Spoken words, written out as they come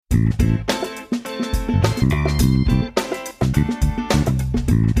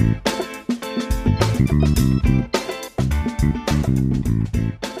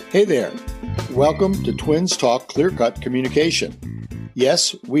Hey there. Welcome to Twins Talk Clear-Cut Communication.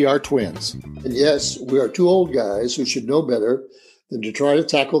 Yes, we are twins. And yes, we are two old guys who should know better than to try to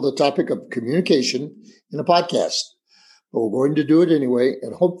tackle the topic of communication in a podcast. But we're going to do it anyway,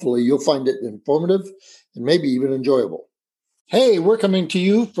 and hopefully you'll find it informative and maybe even enjoyable. Hey, we're coming to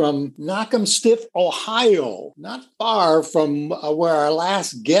you from Knockemstiff, Ohio, not far from where our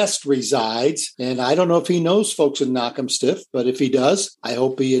last guest resides. And I don't know if he knows folks in Knockemstiff, but if he does, I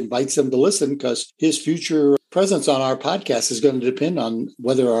hope he invites them to listen because his future presence on our podcast is going to depend on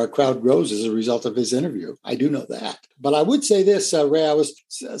whether our crowd grows as a result of his interview. I do know that. But I would say this, Ray, I was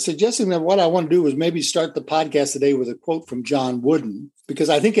suggesting that what I want to do is maybe start the podcast today with a quote from John Wooden, because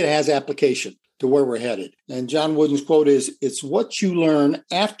I think it has application to where we're headed. And John Wooden's quote is, "It's what you learn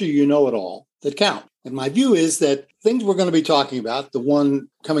after you know it all that count." And my view is that things we're going to be talking about, the one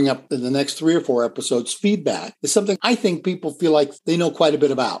coming up in the next 3 or 4 episodes, feedback, is something I think people feel like they know quite a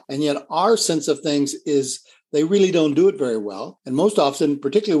bit about. And yet our sense of things is they really don't do it very well. And most often,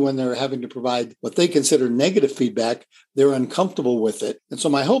 particularly when they're having to provide what they consider negative feedback, they're uncomfortable with it. And so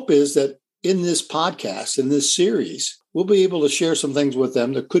my hope is that in this podcast, in this series, we'll be able to share some things with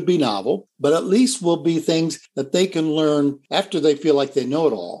them that could be novel, but at least will be things that they can learn after they feel like they know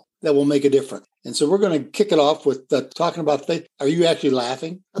it all that will make a difference. And so we're going to kick it off with talking about faith. Are you actually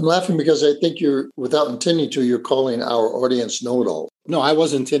laughing? I'm laughing because I think without intending to, you're calling our audience know-it-all. No, I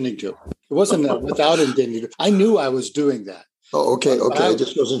wasn't intending to. It wasn't without intending to. I knew I was doing that. Oh, okay. I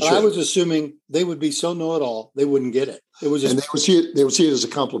just wasn't sure. I was assuming they would be so know-it-all, they wouldn't get it. It was just, and they would see it as a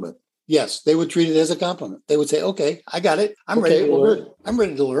compliment. Yes, they would treat it as a compliment. They would say, "Okay, I got it. I'm ready to learn. I'm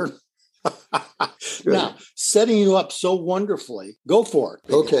ready to learn." Now, setting you up so wonderfully, go for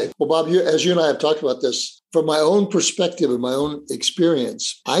it. Okay. Well, Bob, as you and I have talked about this, from my own perspective and my own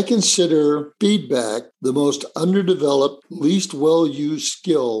experience, I consider feedback the most underdeveloped, least well-used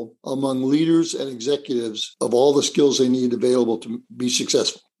skill among leaders and executives of all the skills they need available to be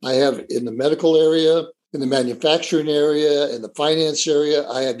successful. I have in the medical area, in the manufacturing area, in the finance area,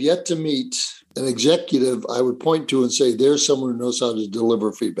 I have yet to meet an executive I would point to and say, there's someone who knows how to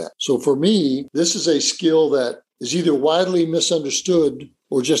deliver feedback. So for me, this is a skill that is either widely misunderstood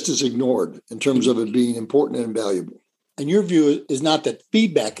or just is ignored in terms of it being important and valuable. And your view is not that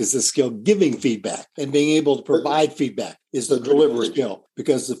feedback is the skill, giving feedback and being able to provide feedback is the delivery skill,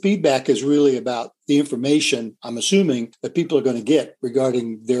 because the feedback is really about the information, I'm assuming, that people are going to get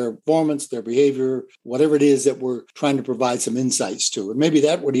regarding their performance, their behavior, whatever it is that we're trying to provide some insights to. And maybe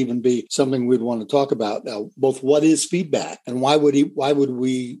that would even be something we'd want to talk about now, both what is feedback and why would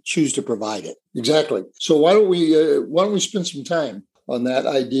we choose to provide it? Exactly. So why don't we spend some time on that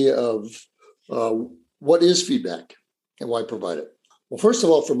idea of what is feedback and why provide it? Well, first of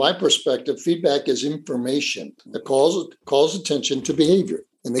all, from my perspective, feedback is information that calls attention to behavior.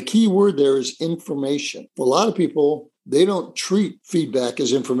 And the key word there is information. For a lot of people, they don't treat feedback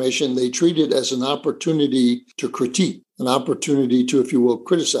as information. They treat it as an opportunity to critique, an opportunity to, if you will,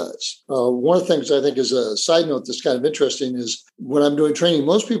 criticize. One of the things I think is a side note that's kind of interesting is when I'm doing training,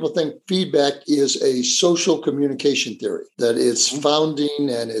 most people think feedback is a social communication theory, that its founding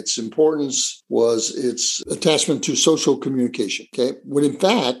and its importance was its attachment to social communication. Okay, when in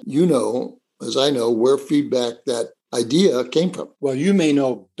fact, you know, as I know, where feedback, that idea came from. Well, you may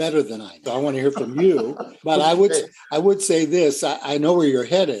know better than I know. I want to hear from you, but I would say this. I know where you're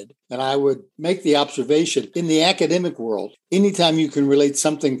headed, and I would make the observation in the academic world, anytime you can relate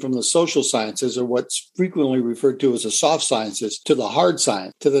something from the social sciences or what's frequently referred to as the soft sciences to the hard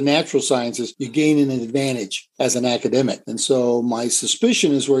science, to the natural sciences, you gain an advantage as an academic. And so my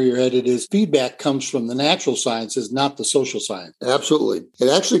suspicion is where you're headed is feedback comes from the natural sciences, not the social science. Absolutely.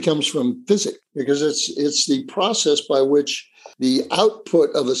 It actually comes from physics because it's the process by which the output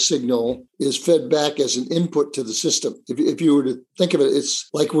of a signal is fed back as an input to the system. If you were to think of it, it's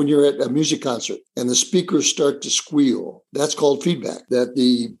like when you're at a music concert and the speakers start to squeal. That's called feedback, that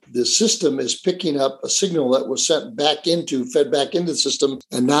the system is picking up a signal that was fed back into the system,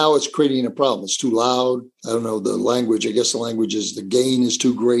 and now it's creating a problem. It's too loud. I don't know the language. I guess the language is the gain is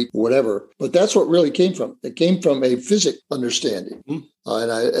too great, whatever. But that's what really came from. It came from a physics understanding. Mm-hmm.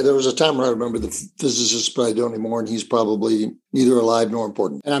 And there was a time where I remember the physicist, but I don't anymore, and he's probably neither alive nor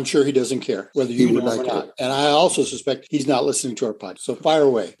important. And I'm sure he doesn't care whether you know or not. And I also suspect he's not listening to our podcast. So fire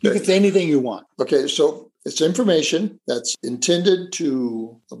away. You can say anything you want. Okay, so It's information that's intended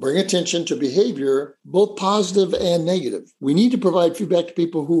to bring attention to behavior, both positive and negative. We need to provide feedback to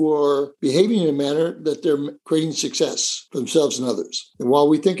people who are behaving in a manner that they're creating success for themselves and others. And while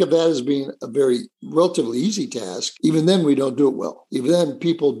we think of that as being a very relatively easy task, even then we don't do it well. Even then,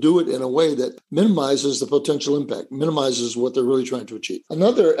 people do it in a way that minimizes the potential impact, minimizes what they're really trying to achieve.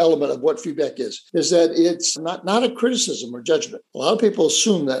 Another element of what feedback is that it's not a criticism or judgment. A lot of people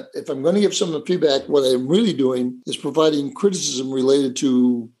assume that if I'm going to give someone feedback, what I'm really doing is providing criticism related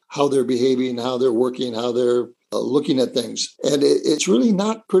to how they're behaving, how they're working, how they're looking at things. And it's really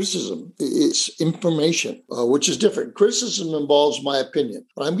not criticism. It's information, which is different. Criticism involves my opinion.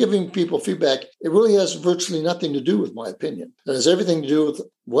 When I'm giving people feedback, it really has virtually nothing to do with my opinion. It has everything to do with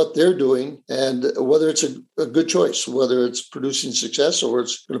what they're doing and whether it's a good choice, whether it's producing success or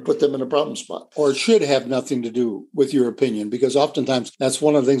it's going to put them in a problem spot. Or it should have nothing to do with your opinion, because oftentimes that's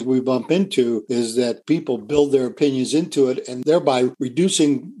one of the things we bump into is that people build their opinions into it and thereby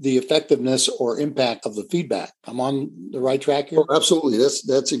reducing the effectiveness or impact of the feedback. I'm on the right track here? Oh, absolutely.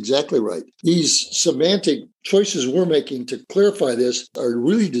 That's exactly right. These semantic choices we're making to clarify this are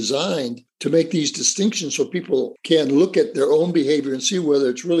really designed to make these distinctions so people can look at their own behavior and see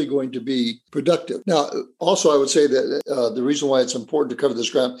whether it's really going to be productive. Now, also, I would say that the reason why it's important to cover this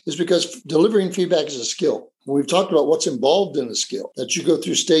ground is because delivering feedback is a skill. We've talked about what's involved in a skill, that you go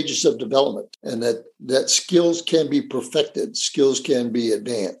through stages of development and that skills can be perfected, skills can be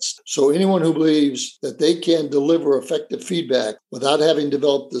advanced. So anyone who believes that they can deliver effective feedback without having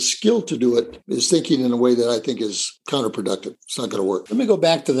developed the skill to do it is thinking in a way that I think is counterproductive. It's not going to work. Let me go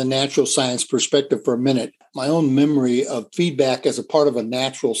back to the natural science perspective for a minute. My own memory of feedback as a part of a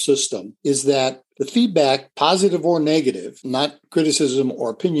natural system is that the feedback, positive or negative, not criticism or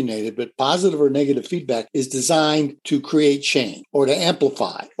opinionated, but positive or negative feedback is designed to create change or to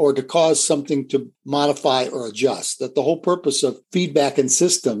amplify or to cause something to modify or adjust. That the whole purpose of feedback and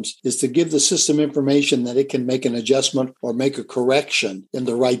systems is to give the system information that it can make an adjustment or make a correction in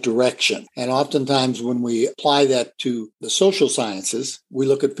the right direction. And oftentimes when we apply that to the social sciences, we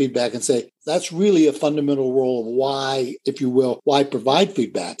look at feedback and say, that's really a fundamental role of why, if you will, why provide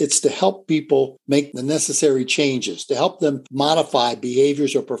feedback. It's to help people make the necessary changes, to help them modify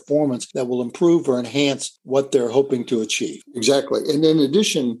behaviors or performance that will improve or enhance what they're hoping to achieve. Exactly. And in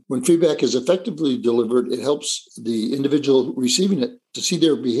addition, when feedback is effectively delivered, it helps the individual receiving it to see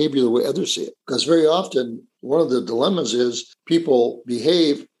their behavior the way others see it. Because very often, one of the dilemmas is people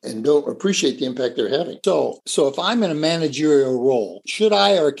behave and don't appreciate the impact they're having. So if I'm in a managerial role, should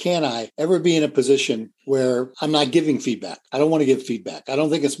I or can I ever be in a position where I'm not giving feedback? I don't want to give feedback. I don't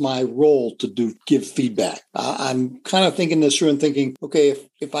think it's my role to give feedback. I'm kind of thinking this through and thinking, okay,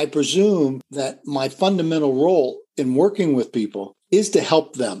 if I presume that my fundamental role in working with people is to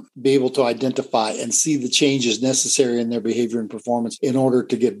help them be able to identify and see the changes necessary in their behavior and performance in order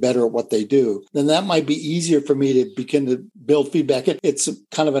to get better at what they do, then that might be easier for me to begin to build feedback. It's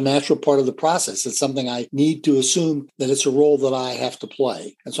kind of a natural part of the process. It's something I need to assume that it's a role that I have to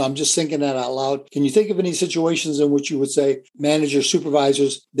play. And so I'm just thinking that out loud. Can you think of any situations in which you would say managers,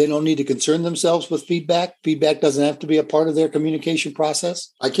 supervisors, they don't need to concern themselves with feedback? Feedback doesn't have to be a part of their communication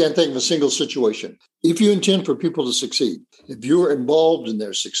process? I can't think of a single situation. If you intend for people to succeed, if you're involved in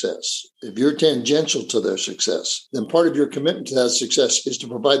their success, if you're tangential to their success, then part of your commitment to that success is to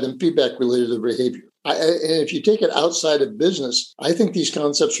provide them feedback related to their behavior. And if you take it outside of business, I think these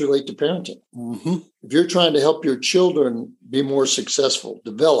concepts relate to parenting. Mm-hmm. If you're trying to help your children be more successful,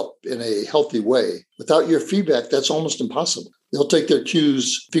 develop in a healthy way, without your feedback, that's almost impossible. They'll take their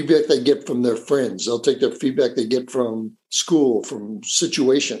cues, feedback they get from their friends. They'll take their feedback they get from school, from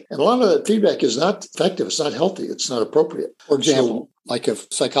situation. And a lot of that feedback is not effective. It's not healthy. It's not appropriate. For example, like a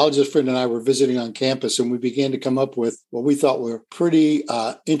psychologist friend and I were visiting on campus, and we began to come up with what we thought were pretty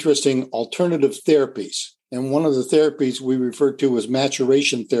interesting alternative therapies. And one of the therapies we referred to was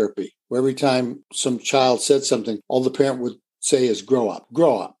maturation therapy, where every time some child said something, all the parent would say is grow up,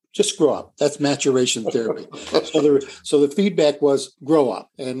 grow up. Just grow up. That's maturation therapy. So the feedback was grow up.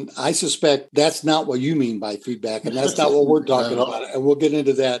 And I suspect that's not what you mean by feedback. And that's not what we're talking about. And we'll get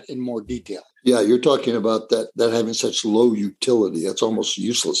into that in more detail. Yeah, you're talking about that having such low utility. That's almost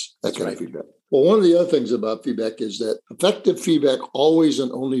useless, that kind of feedback. Well, one of the other things about feedback is that effective feedback always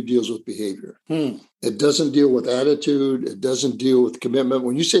and only deals with behavior. It doesn't deal with attitude. It doesn't deal with commitment.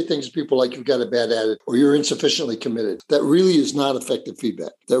 When you say things to people like you've got a bad attitude or you're insufficiently committed, that really is not effective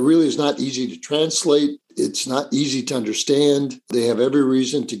feedback. That really is not easy to translate. It's not easy to understand. They have every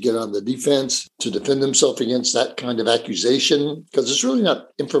reason to get on the defense, to defend themselves against that kind of accusation, because it's really not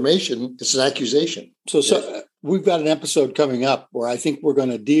information. It's an accusation. So we've got an episode coming up where I think we're going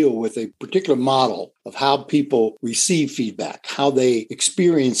to deal with a particular model of how people receive feedback, how they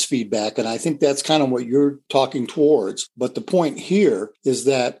experience feedback. And I think that's kind of what you're talking towards. But the point here is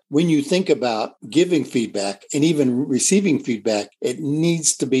that when you think about giving feedback and even receiving feedback, it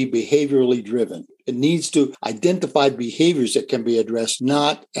needs to be behaviorally driven. It needs to identify behaviors that can be addressed,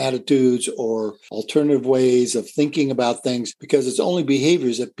 not attitudes or alternative ways of thinking about things, because it's only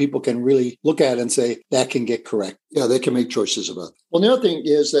behaviors that people can really look at and say, that can get correct. Yeah, they can make choices about it. Well, the other thing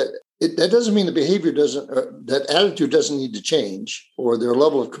is that that doesn't mean the behavior doesn't, that attitude doesn't need to change or their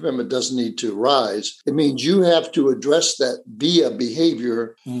level of commitment doesn't need to rise. It means you have to address that via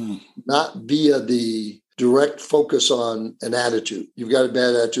behavior, not via the direct focus on an attitude. You've got a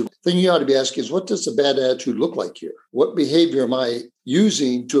bad attitude. The thing you ought to be asking is, what does a bad attitude look like here? What behavior am I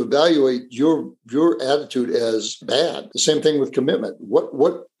using to evaluate your attitude as bad? The same thing with commitment.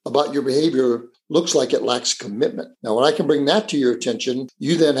 What about your behavior looks like it lacks commitment? Now, when I can bring that to your attention,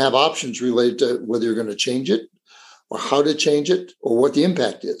 you then have options related to whether you're going to change it or how to change it or what the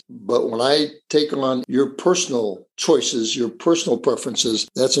impact is. But when I take on your personal choices, your personal preferences,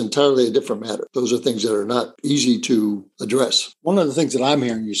 that's entirely a different matter. Those are things that are not easy to address. One of the things that I'm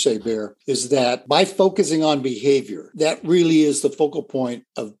hearing you say, Bear, is that by focusing on behavior, that really is the focal point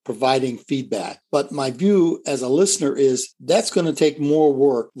of providing feedback. But my view as a listener is that's going to take more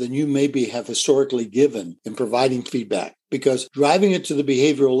work than you maybe have historically given in providing feedback. Because driving it to the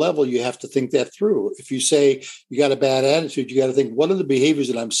behavioral level, you have to think that through. If you say you got a bad attitude, you got to think, what are the behaviors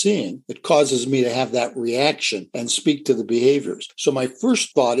that I'm seeing that causes me to have that reaction and speak to the behaviors? So my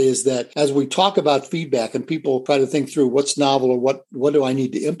first thought is that as we talk about feedback and people try to think through what's novel or what do I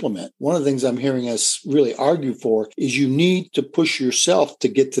need to implement, one of the things I'm hearing us really argue for is you need to push yourself to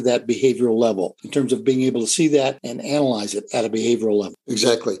get to that behavioral level in terms of being able to see that and analyze it at a behavioral level.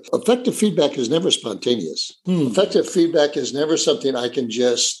 Exactly. Effective feedback is never spontaneous. Effective feedback is never something I can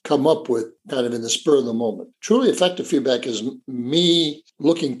just come up with kind of in the spur of the moment. Truly effective feedback is me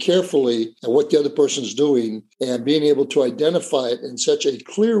looking carefully at what the other person's doing and being able to identify it in such a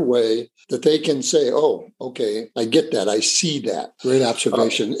clear way that they can say, oh, okay, I get that. I see that. Great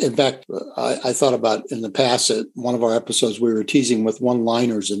observation. In fact, I thought about in the past at one of our episodes, we were teasing with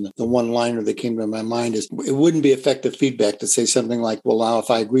one-liners, and the one-liner that came to my mind is it wouldn't be effective feedback to say something like, well, now if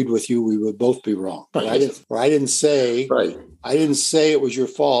I agreed with you, we would both be wrong. Right. I didn't say it was your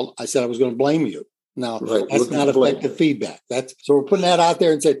fault. I said I was going to blame you. Now, that's not effective feedback. So we're putting that out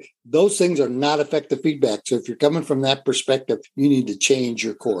there and saying those things are not effective feedback. So if you're coming from that perspective, you need to change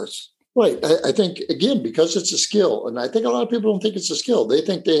your course. Right. I think, again, because it's a skill, and I think a lot of people don't think it's a skill. They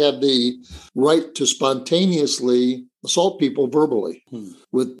think they have the right to spontaneously assault people verbally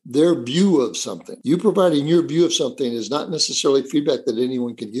with their view of something. You providing your view of something is not necessarily feedback that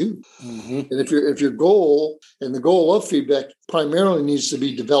anyone can use. And if your goal and the goal of feedback primarily needs to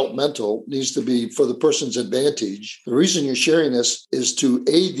be developmental, needs to be for the person's advantage, the reason you're sharing this is to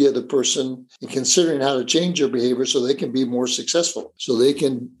aid the other person in considering how to change their behavior so they can be more successful, so they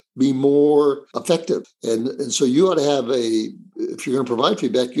can be more effective. And so you ought to have if you're going to provide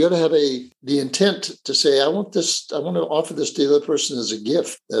feedback, you ought to have the intent to say, I want to offer this to the other person as a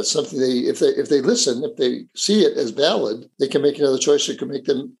gift. That's something if they listen, if they see it as valid, they can make another choice that can make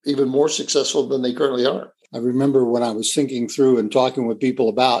them even more successful than they currently are. I remember when I was thinking through and talking with people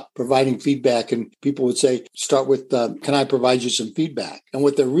about providing feedback, and people would say, start with, can I provide you some feedback? And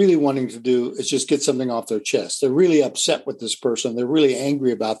what they're really wanting to do is just get something off their chest. They're really upset with this person. They're really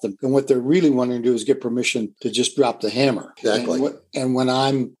angry about them. And what they're really wanting to do is get permission to just drop the hammer. Exactly. And when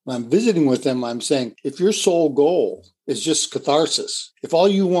I'm visiting with them, I'm saying, if your sole goal is just catharsis, if all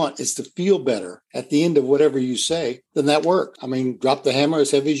you want is to feel better at the end of whatever you say, then that works. I mean, drop the hammer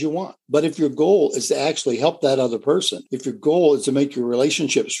as heavy as you want. But if your goal is to actually help that other person, if your goal is to make your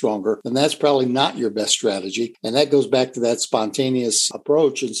relationship stronger, then that's probably not your best strategy. And that goes back to that spontaneous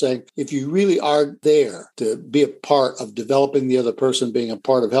approach and saying, if you really are there to be a part of developing the other person, being a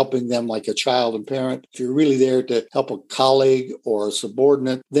part of helping them like a child and parent, if you're really there to help a colleague or a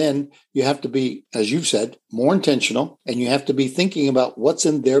subordinate, then you have to be, as you've said, more intentional, and you have to be thinking about what's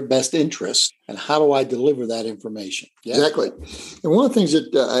in their best interest and how do I deliver that information. Yeah? Exactly. And one of the things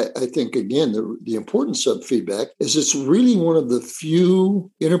that I think, again, the importance of feedback is it's really one of the few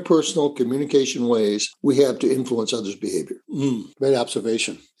interpersonal communication ways we have to influence others' behavior. Great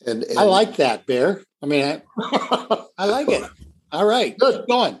observation. And I like that, Bear. I mean, I like it. All right. Good. Keep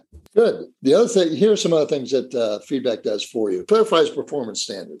going. Good. The other thing, here are some other things that feedback does for you. Clarifies performance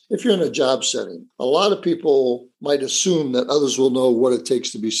standards. If you're in a job setting, a lot of people might assume that others will know what it takes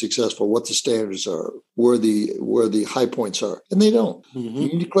to be successful, what the standards are, where the high points are, and they don't. Mm-hmm. You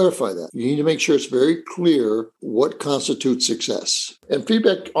need to clarify that. You need to make sure it's very clear what constitutes success. And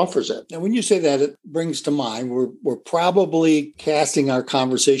feedback offers that. Now, when you say that, it brings to mind we're probably casting our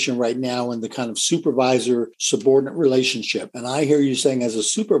conversation right now in the kind of supervisor-subordinate relationship. And I hear you saying as a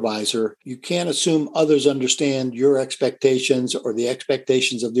supervisor, you can't assume others understand your expectations or the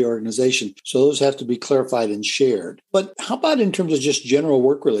expectations of the organization. So those have to be clarified and shared. But how about in terms of just general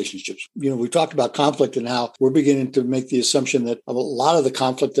work relationships? We talked about conflict and how we're beginning to make the assumption that a lot of the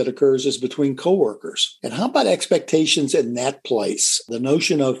conflict that occurs is between coworkers. And how about expectations in that place? The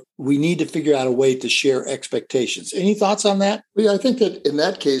notion of we need to figure out a way to share expectations. Any thoughts on that? Well, yeah, I think that in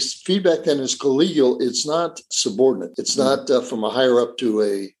that case, feedback then is collegial. It's not subordinate. It's not from a higher up to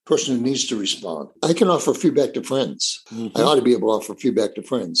a person who needs to respond. I can offer feedback to friends. Mm-hmm. I ought to be able to offer feedback to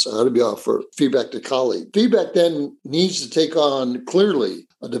friends. I ought to be able to offer feedback to colleagues. Feedback then needs to take on clearly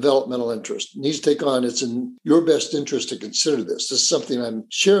a developmental interest. It needs to take on, it's in your best interest to consider this. This is something I'm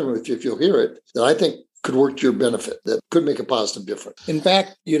sharing with you, if you'll hear it, that I think could work to your benefit, that could make a positive difference. In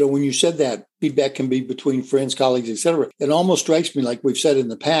fact, when you said that, feedback can be between friends, colleagues, et cetera. It almost strikes me like we've said in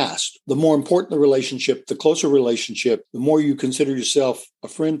the past, the more important the relationship, the closer relationship, the more you consider yourself a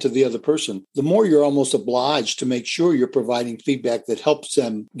friend to the other person, the more you're almost obliged to make sure you're providing feedback that helps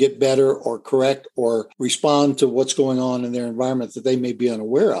them get better or correct or respond to what's going on in their environment that they may be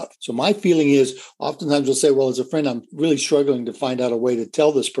unaware of. So my feeling is oftentimes they'll say, well, as a friend, I'm really struggling to find out a way to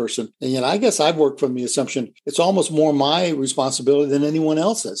tell this person. And yet I guess I've worked from the assumption it's almost more my responsibility than anyone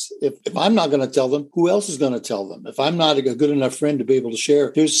else's. If I'm not going to tell them, who else is going to tell them? If I'm not a good enough friend to be able to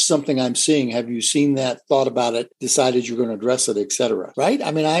share, here's something I'm seeing. Have you seen that, thought about it, decided you're going to address it, et cetera? Right?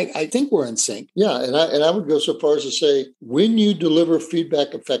 I mean, I think we're in sync. Yeah. And I would go so far as to say, when you deliver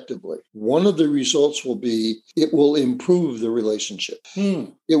feedback effectively, one of the results will be it will improve the relationship.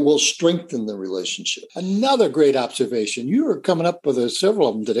 It will strengthen the relationship. Another great observation. You are coming up with several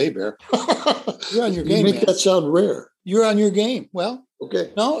of them today, Bear. You're on your game. You make that sound rare. You're on your game. Well,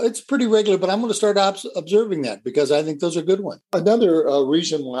 okay. No, it's pretty regular, but I'm going to start observing that because I think those are good ones. Another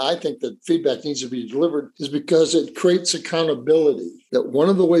reason why I think that feedback needs to be delivered is because it creates accountability. That one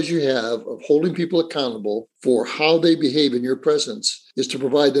of the ways you have of holding people accountable for how they behave in your presence is to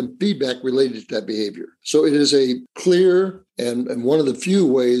provide them feedback related to that behavior. So it is a clear and one of the few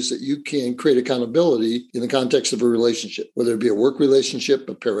ways that you can create accountability in the context of a relationship, whether it be a work relationship,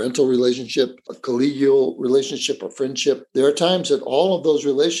 a parental relationship, a collegial relationship, a friendship. There are times that all of those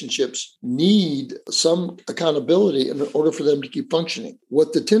relationships need some accountability in order for them to keep functioning.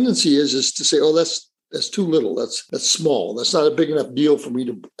 What the tendency is to say, oh, that's too little. That's small. That's not a big enough deal for me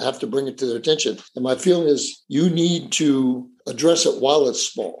to have to bring it to their attention. And my feeling is you need to address it while it's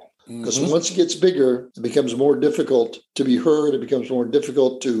small. Because once it gets bigger, it becomes more difficult to be heard. It becomes more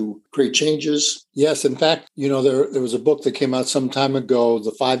difficult to create changes. Yes. In fact, there was a book that came out some time ago,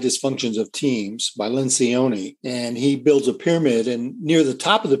 The 5 Dysfunctions of Teams by Lencioni. And he builds a pyramid. And near the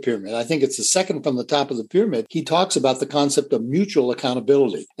top of the pyramid, I think it's the second from the top of the pyramid, he talks about the concept of mutual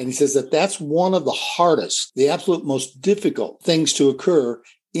accountability. And he says that that's one of the hardest, the absolute most difficult things to occur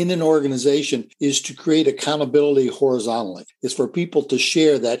in an organization is to create accountability horizontally. It's for people to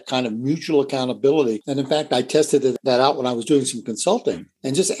share that kind of mutual accountability. And in fact, I tested that out when I was doing some consulting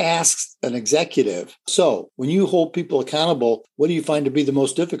and just asked an executive, so when you hold people accountable, what do you find to be the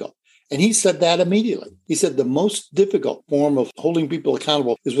most difficult? And he said that immediately. He said the most difficult form of holding people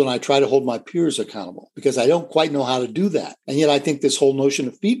accountable is when I try to hold my peers accountable because I don't quite know how to do that. And yet I think this whole notion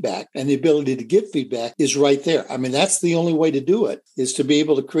of feedback and the ability to give feedback is right there. I mean, that's the only way to do it is to be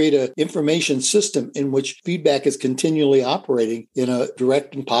able to create an information system in which feedback is continually operating in a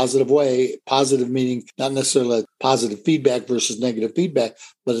direct and positive way. Positive meaning not necessarily positive feedback versus negative feedback,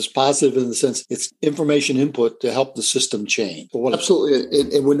 but it's positive in the sense it's information input to help the system change.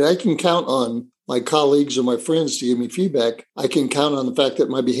 Absolutely. And when I can count on my colleagues or my friends to give me feedback, I can count on the fact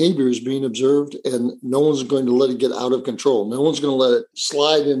that my behavior is being observed and no one's going to let it get out of control. No one's going to let it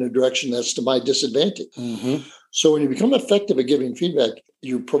slide in a direction that's to my disadvantage. Mm-hmm. So when you become effective at giving feedback,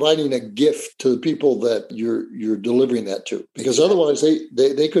 you're providing a gift to the people that you're delivering that to, because otherwise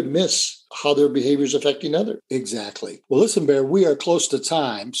they could miss how their behavior is affecting others. Exactly. Well, listen, Bear, we are close to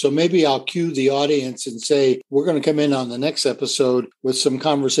time. So maybe I'll cue the audience and say, we're going to come in on the next episode with some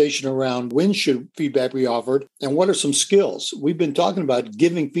conversation around when should feedback be offered and what are some skills. We've been talking about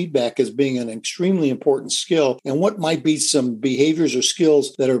giving feedback as being an extremely important skill and what might be some behaviors or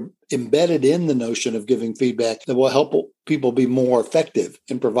skills that are embedded in the notion of giving feedback that will help people be more effective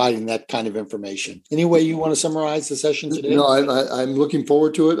in providing that kind of information. Any way you want to summarize the session today? No, I'm looking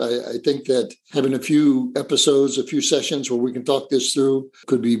forward to it. I think that having a few episodes, a few sessions where we can talk this through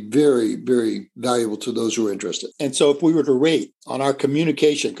could be very, very valuable to those who are interested. And so if we were to rate on our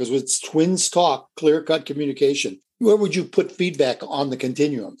communication, because it's Twins Talk, clear-cut communication, where would you put feedback on the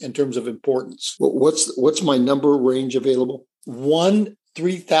continuum in terms of importance? What's my number range available?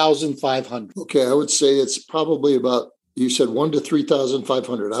 3,500. Okay, I would say it's probably about, you said 1 to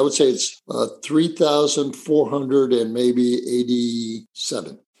 3,500. I would say it's 3,400 and maybe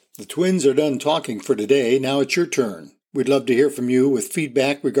 87. The Twins are done talking for today. Now it's your turn. We'd love to hear from you with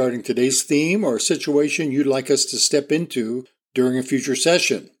feedback regarding today's theme or a situation you'd like us to step into during a future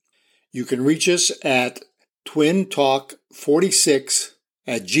session. You can reach us at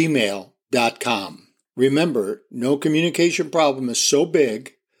twintalk46@gmail.com. Remember, no communication problem is so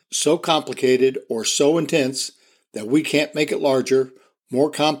big, so complicated, or so intense that we can't make it larger, more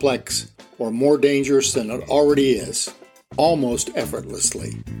complex, or more dangerous than it already is, almost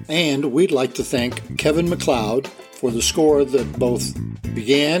effortlessly. And we'd like to thank Kevin MacLeod for the score that both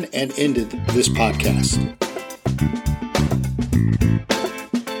began and ended this podcast.